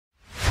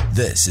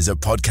This is a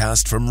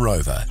podcast from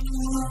Rover.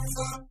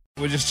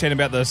 We're just chatting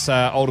about this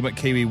Ultimate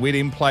Kiwi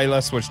Wedding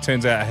playlist, which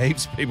turns out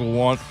heaps of people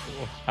want.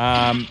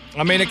 I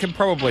mean, it can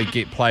probably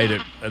get played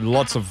at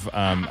lots of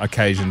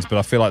occasions, but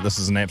I feel like this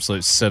is an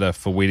absolute sitter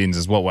for weddings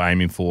is what we're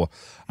aiming for.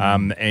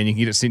 And you can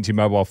get it sent to your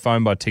mobile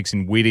phone by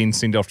texting wedding,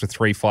 send it off to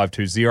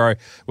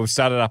 3520. We've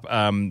started up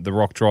the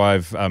Rock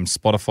Drive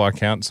Spotify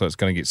account, so it's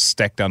going to get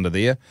stacked under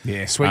there.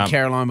 Yeah, Sweet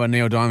Caroline by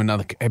Neil Diamond,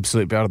 another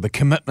absolute belter. The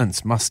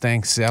Commitments,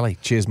 Mustang Sally.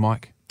 Cheers,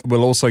 Mike.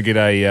 We'll also get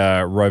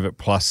a Rover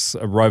Plus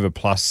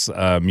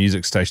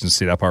music station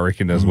set up, I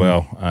reckon, as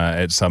well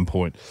at some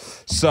point.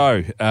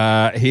 So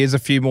here's a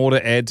few more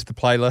to add to the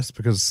playlist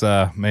because,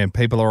 man,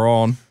 people are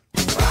on.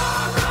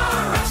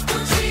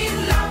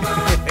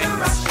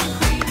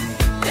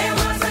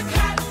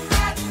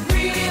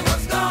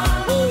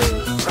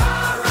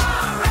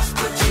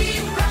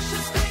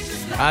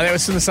 That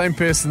was from the same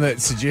person that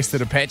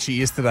suggested Apache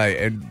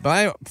yesterday, and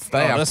they are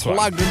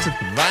plugged into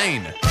the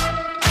vein.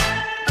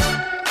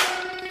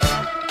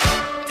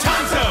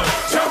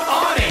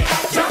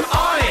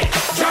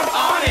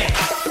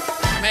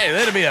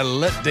 That'd be a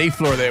lit D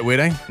floor at that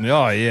wedding.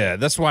 Oh yeah,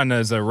 this one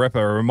is a ripper.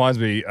 It reminds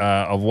me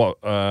of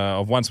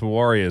Once Were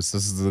Warriors.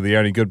 This is the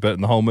only good bit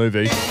in the whole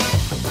movie.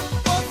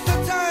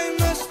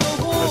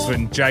 That's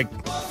when Jake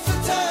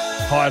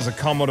hires a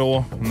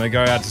Commodore and they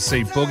go out to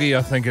see Boogie,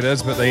 I think it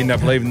is, but they end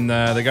up leaving.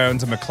 They go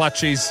into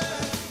McClutchy's.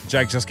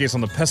 Jake just gets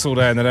on the pistol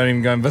day and they don't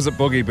even go and visit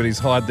Boogie, but he's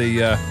hired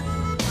the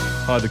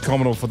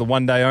Commodore for the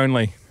one day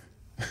only.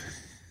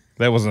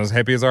 That wasn't as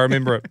happy as I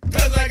remember it.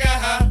 Because I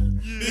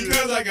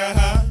got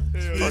high.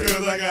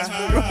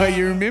 Right,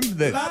 you remember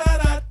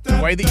that the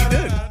way that you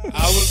did.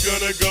 I was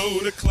gonna go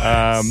to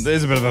class.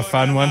 There's a bit of a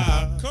fun one.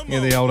 Yeah,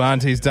 the old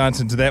aunties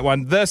dancing to that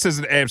one. This is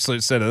an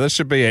absolute sitter. This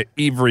should be at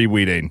every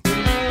wedding.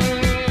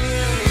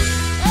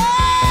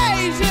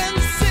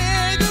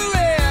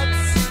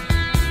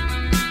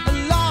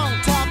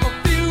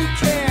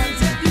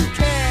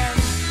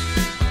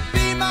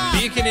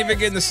 You can never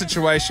get in the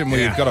situation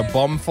where you've got a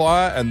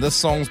bonfire and this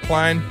song's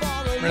playing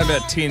around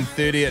about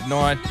 10:30 at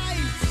night.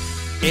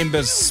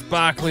 Embers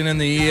sparkling in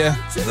the air.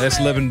 That's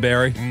Living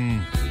Barry.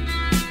 And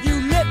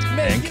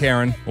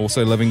Karen,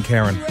 also Living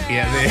Karen.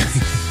 Yeah,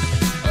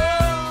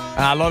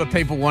 a lot of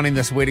people wanting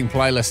this wedding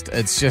playlist.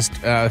 It's just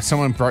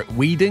someone broke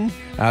weeding.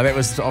 That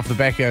was off the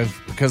back of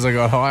Because I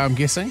Got High, I'm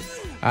guessing.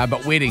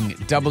 But wedding,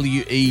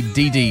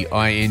 WEDDING.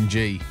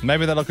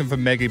 Maybe they're looking for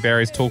Maggie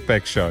Barry's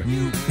Talkback show.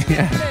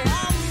 Yeah.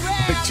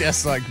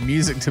 Just like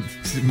music to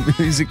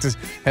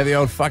have the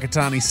old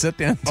Whakatane sit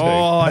down to.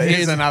 Oh,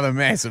 here's another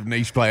massive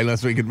niche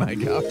playlist we could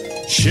make up.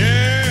 This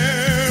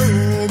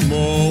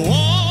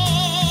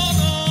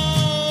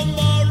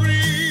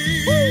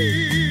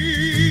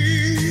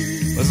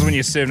is when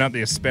you're serving up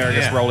the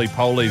asparagus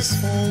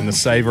roly-polies and the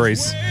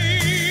savouries.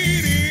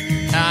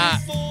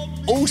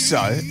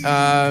 Also,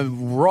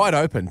 right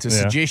open to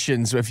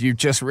suggestions if you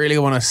just really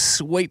want to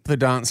sweep the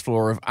dance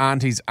floor of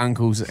aunties,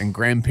 uncles and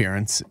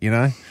grandparents, you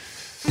know.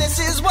 This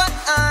is what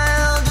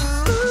I'll do.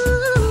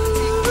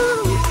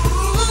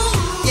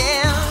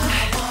 Yeah.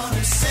 I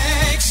wanna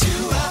sex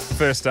you up.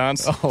 First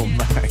dance. Oh,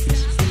 mate.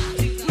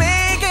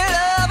 Make it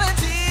up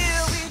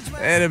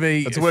until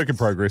we It's a work in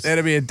progress.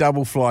 That'd be a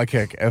double fly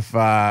kick if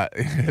I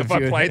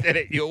played that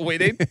at your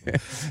wedding.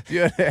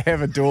 You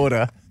have a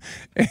daughter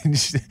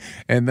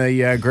and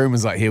the groom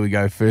was like, here we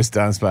go, first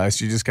dance place.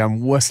 You just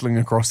come whistling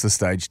across the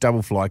stage,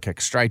 double fly kick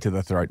straight to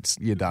the throat.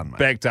 You're done, mate.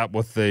 Backed up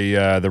with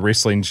the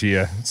wrestling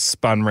chair,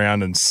 spun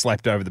round and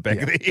slapped over the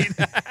back of the head.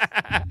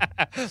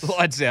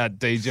 Lights out,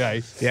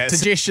 DJ. Yeah,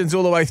 suggestions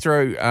all the way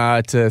through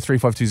to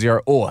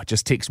 3520 or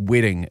just text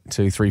wedding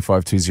to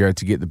 3520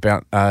 to get the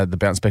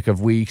bounce back of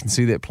where you can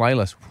see that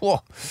playlist. Whoa,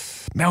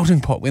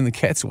 melting pot when the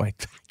cat's away.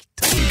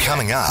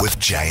 Coming up with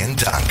Jay and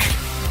Dunk.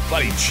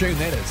 Bloody tune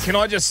that is. Can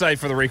I just say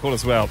for the record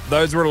as well,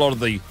 those were a lot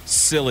of the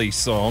silly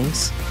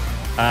songs.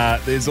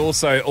 There's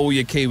also all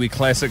your Kiwi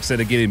classics that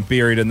are getting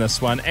buried in this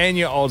one and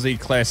your Aussie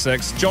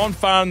classics. John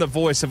Farn, The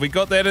Voice. Have we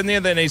got that in there?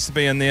 That needs to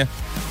be in there.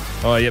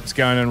 Oh, yep, it's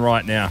going in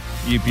right now.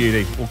 You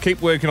beauty. We'll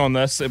keep working on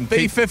this. And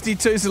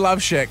B52's the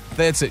Love Shack.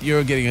 That's it.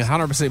 You're getting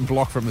 100%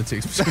 block from the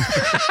text.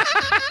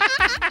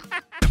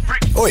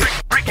 Oi,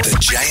 the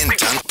Jay and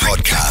Dunk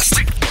Podcast.